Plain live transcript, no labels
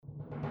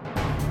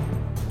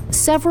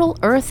several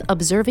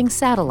Earth-observing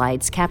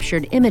satellites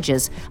captured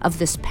images of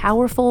this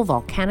powerful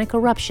volcanic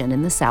eruption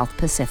in the South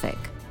Pacific.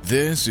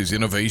 This is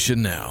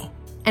Innovation Now.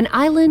 An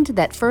island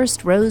that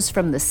first rose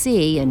from the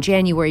sea in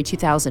January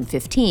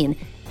 2015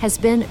 has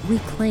been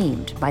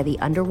reclaimed by the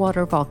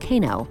underwater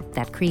volcano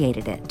that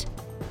created it.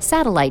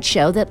 Satellites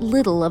show that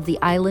little of the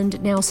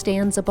island now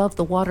stands above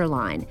the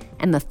waterline,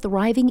 and the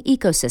thriving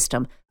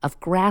ecosystem of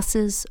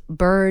grasses,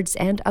 birds,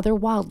 and other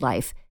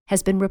wildlife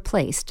has been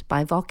replaced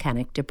by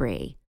volcanic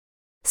debris.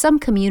 Some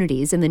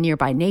communities in the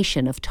nearby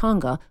nation of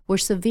Tonga were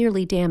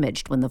severely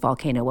damaged when the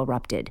volcano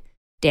erupted.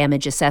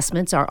 Damage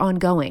assessments are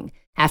ongoing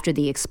after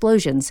the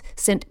explosions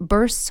sent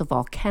bursts of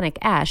volcanic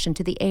ash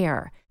into the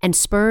air and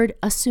spurred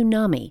a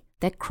tsunami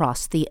that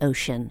crossed the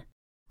ocean.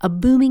 A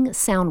booming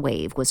sound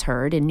wave was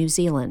heard in New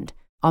Zealand,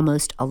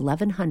 almost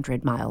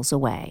 1,100 miles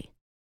away.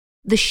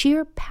 The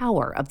sheer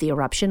power of the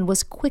eruption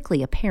was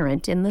quickly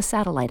apparent in the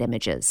satellite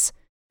images.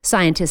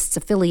 Scientists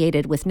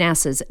affiliated with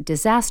NASA's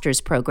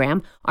Disasters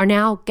Program are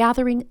now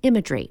gathering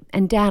imagery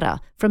and data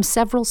from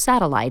several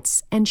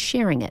satellites and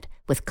sharing it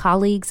with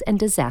colleagues and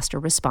disaster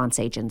response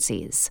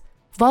agencies.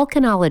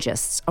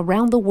 Volcanologists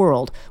around the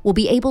world will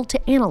be able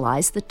to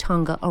analyze the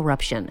Tonga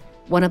eruption,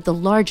 one of the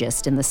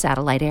largest in the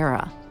satellite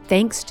era,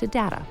 thanks to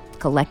data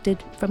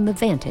collected from the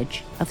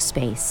Vantage of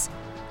space.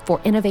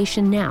 For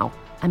Innovation Now,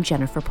 I'm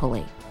Jennifer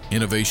Pulley.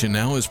 Innovation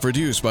Now is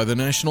produced by the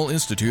National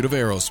Institute of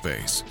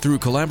Aerospace through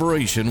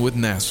collaboration with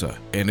NASA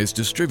and is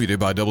distributed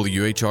by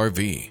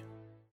WHRV.